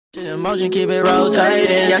Emotion keep it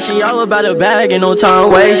rotating. Yeah, she all about a bag and no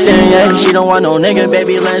time wasting. Yeah, she don't want no nigga,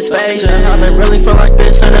 baby, let's face it. I been really feel like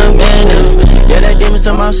this in a minute. Yeah, that demons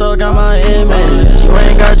in my soul got my image. You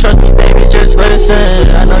ain't gotta trust me, baby, just listen.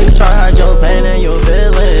 I know you try to hide your pain and your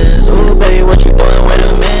feelings. Ooh, baby, what you doing? Wait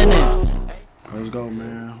a minute. Let's go,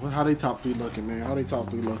 man. How they top 3 looking, man? How they top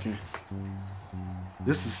 3 looking?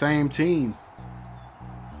 This is the same team.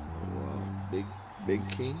 Big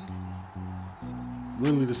King.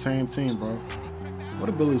 Literally the same team, bro. What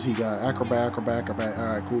abilities he got? Acrobat.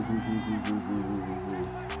 Alright, cool.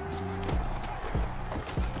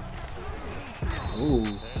 Ooh.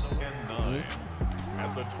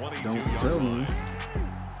 Don't tell me.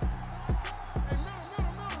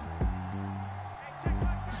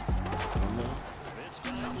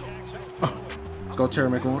 Let's go, Terry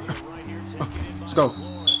McLaurin. Let's go.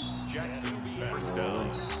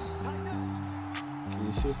 Can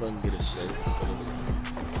you see if I can get a shake?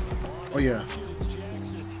 Oh yeah.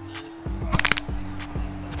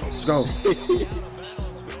 Let's go.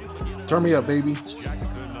 Turn me up, baby.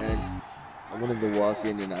 And I wanted to walk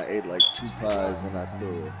in and I ate like 2 pies and I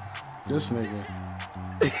threw it. This nigga.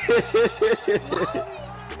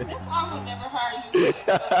 I would never hire you.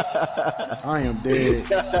 I am dead.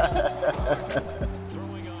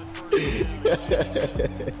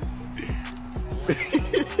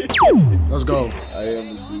 Let's go. I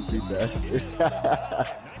am a goofy bastard.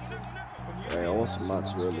 Hey, I want some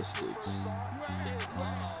mozzarella sticks.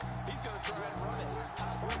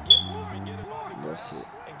 That's it.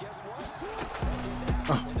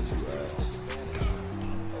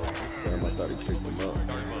 Damn, I thought he picked them up. I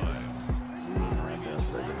guess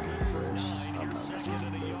they're gonna get first. I'm not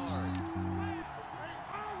gonna get those.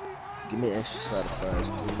 Give me an extra side of fries,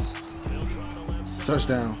 please.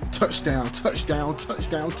 Touchdown.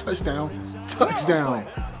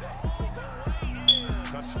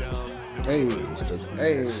 Hey.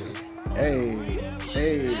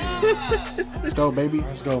 Let's go, baby.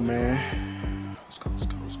 Let's go, man. Let's go.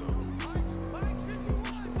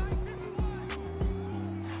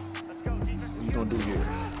 What you gonna do here?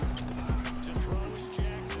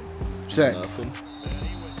 Shaq. Nothing.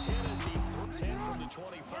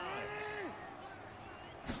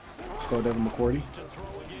 Let's go, Devin McCourty.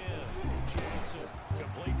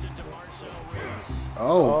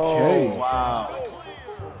 Okay. Oh, wow.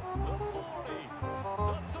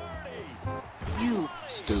 You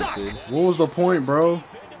Stupid. What was the point, bro?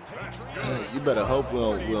 You better hope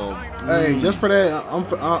we'll. Hey, just for that,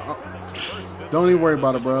 don't even worry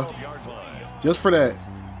about it, bro. Just for that.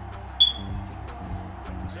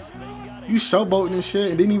 You showboating and shit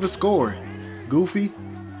and didn't even score. Goofy.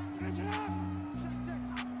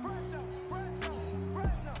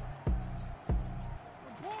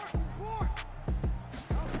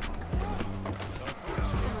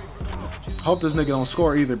 Hope this nigga don't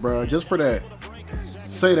score either, bro. Just for that.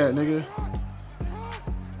 Say that, nigga.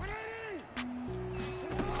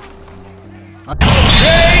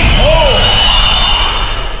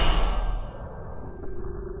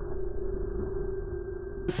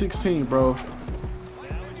 16, bro.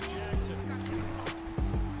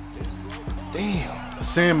 Damn.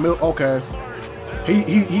 Sam Mills. Okay.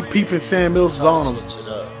 He peeping Sam Mills is on him.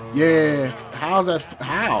 Yeah. How's that?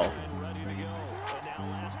 How?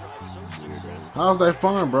 How's that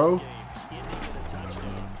fun, bro?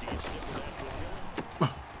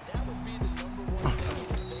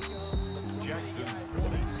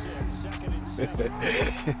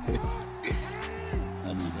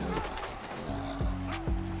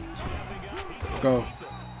 Go.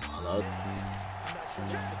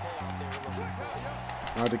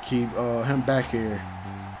 I have to keep him back here.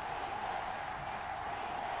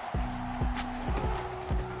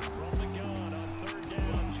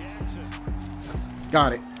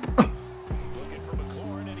 Got it.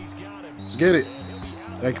 Let's get it.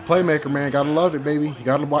 Like a playmaker, man. Gotta love it, baby. You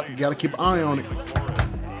gotta keep an eye on it.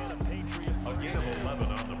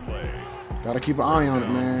 Gotta keep an eye on it,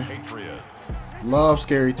 man. Love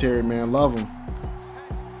Scary Terry, man. Love him.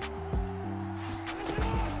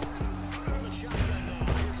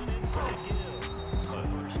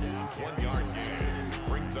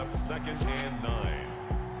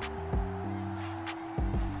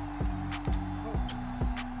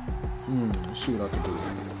 Let's see what I can do.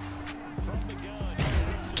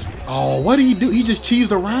 Oh, what did he do? He just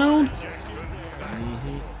cheesed around?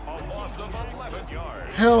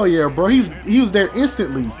 Hell yeah, bro. He was there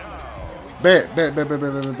instantly. Bet.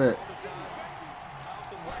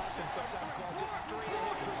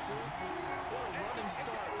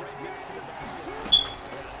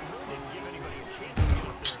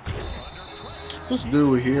 Let's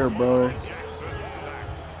do it here, bro.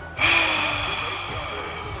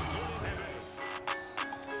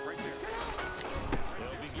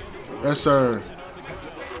 Yes, sir.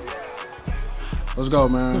 Let's go,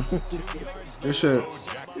 man. This shit.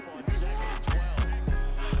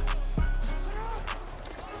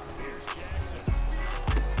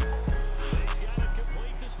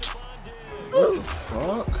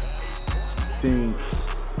 Fuck. Thing.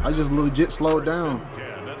 I just legit slowed down.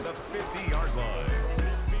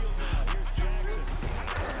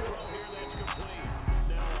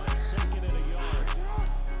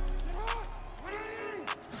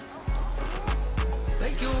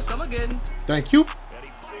 Thank you. Come again. Thank you.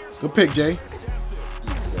 Good pick, Jay.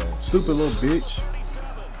 Stupid little bitch.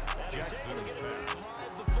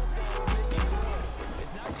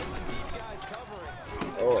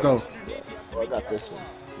 Oh, Go. Oh, I got this one.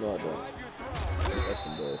 No, I don't. That's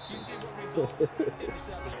embarrassing.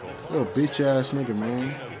 Little bitch ass nigga, man.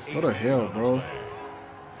 What the hell, bro?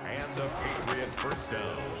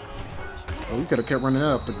 Oh, you could have kept running that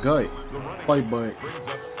up the gut. Fight butt.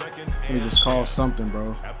 He just called something,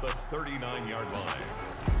 bro. At the 39-yard line.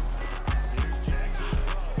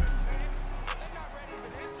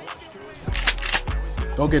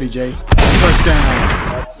 Go get it, Jay. First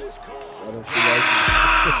down.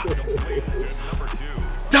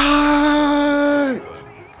 Die!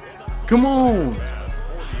 Come on.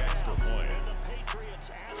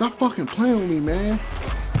 Stop fucking playing with me, man.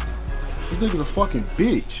 This nigga's a fucking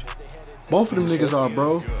bitch. Both of them niggas are,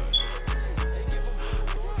 bro.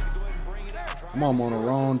 I'm on the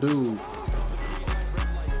wrong dude.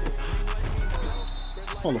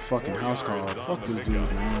 Call the fucking house call. Fuck this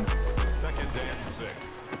dude, man.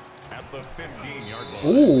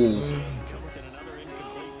 Ooh.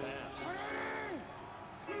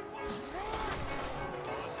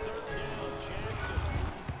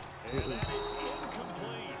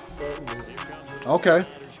 Okay.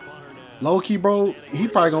 Low key, bro. He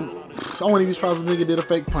probably gonna. I wouldn't even surprised the nigga did a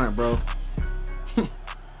fake punt, bro.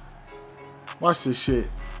 Watch this shit.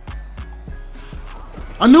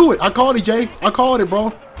 I knew it. I called it, Jay. I called it,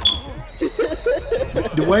 bro.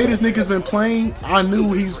 The way this nigga's been playing, I already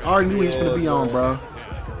knew he's gonna be on, bro.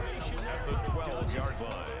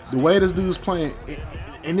 The way this dude's playing,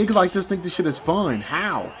 and niggas like this think this shit is fun.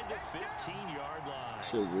 How?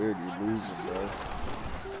 Shit weird. You losing, bro.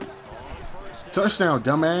 Touchdown,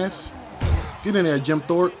 dumbass. Get in there, Jim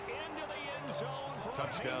Thorpe.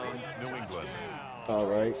 Touchdown, New England. All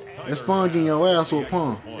right. It's fun getting your ass with a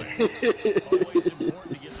pump.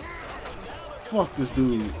 Fuck this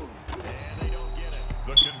dude.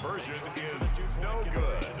 The conversion is no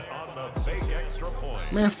good on the big extra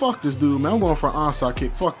point. Man, fuck this dude, man. I'm going for an onside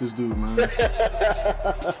kick. Fuck this dude, man.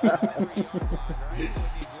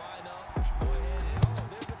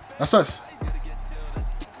 That's us.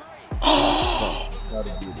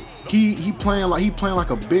 He playing like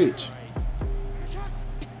a bitch.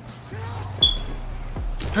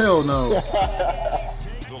 Hell no.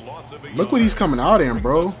 Look what he's coming out in,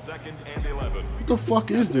 bro. What the fuck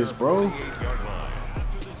is this, bro?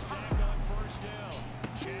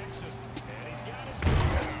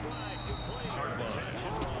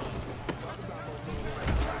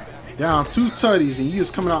 Down 2 tutties and you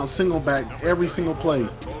just coming out and single back every single play.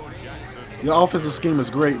 Your offensive scheme is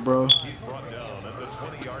great, bro.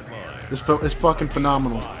 It's fucking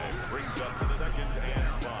phenomenal.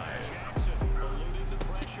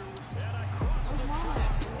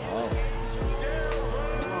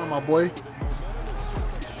 Come on, my boy.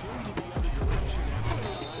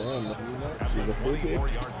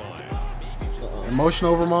 Emotion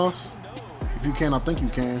over Moss? If you can, I think you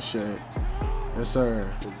can. Shit. Yes,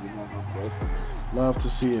 sir. Love to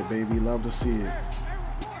see it, baby. Love to see it.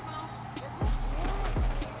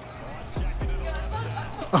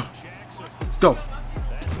 Go.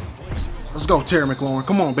 Let's go, Terry McLaurin.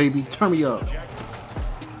 Come on, baby. Turn me up.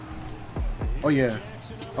 Oh, yeah.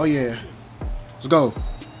 Oh, yeah. Let's go.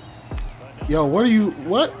 Yo, what are you...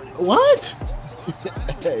 What? What?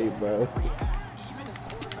 Hey, bro.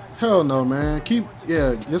 Hell no, man. Keep...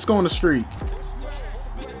 Yeah, let's go on the streak.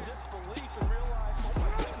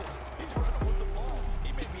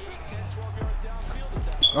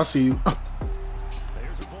 I see you.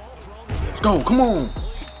 Let's go. Come on.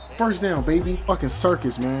 First down, baby. Fucking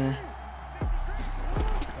circus, man.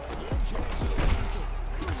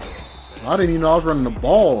 I didn't even know I was running the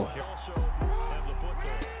ball.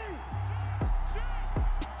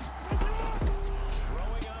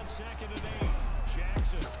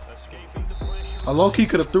 I low-key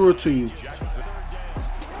could have threw it to you.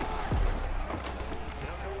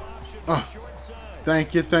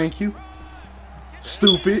 Thank you, thank you.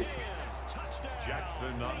 Stupid.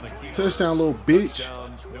 Touchdown, little bitch.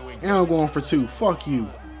 And I'm going for 2. Fuck you.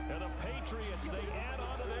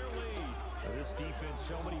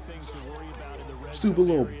 stupid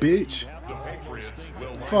little bitch.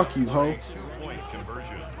 Fuck you, hoe.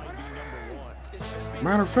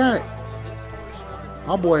 Matter of fact,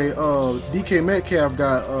 my boy DK Metcalf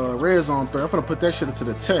got red zone 3. I'm finna put that shit into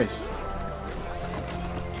the test.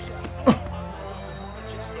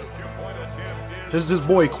 This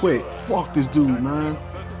boy quit. Fuck this dude, man.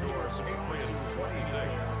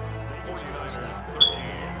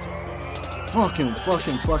 Fuck him.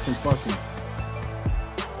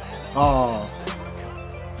 Oh.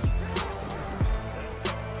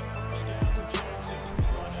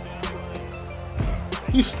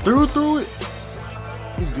 He's through it.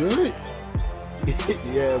 You good?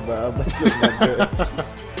 Yeah, but I'm not sure my girl.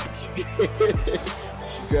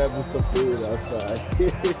 She grabbing some food outside.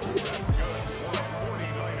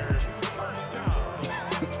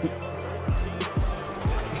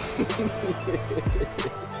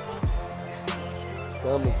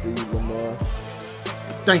 Coming for you, Lamar.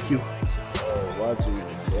 Thank you. Oh, watch you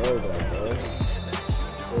throw that, bro.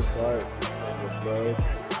 So sorry for something, bro.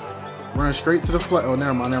 Run straight to the flat. Oh,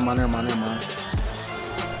 never mind.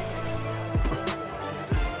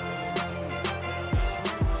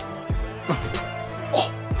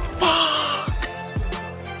 Oh, fuck!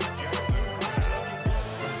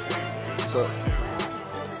 What's up?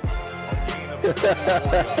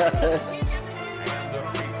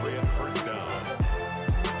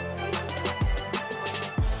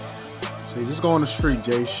 See, just go on the street,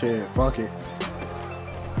 Jay. Shit, fuck it.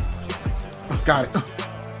 Got it.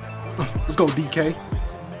 Let's go, DK.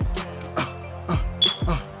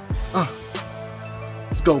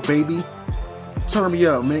 Let's go, baby. Turn me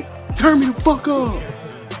up, man. Turn me the fuck up.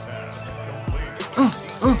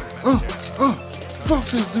 Fuck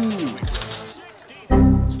this dude.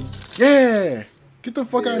 Yeah. Get the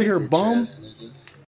fuck out of here, bum.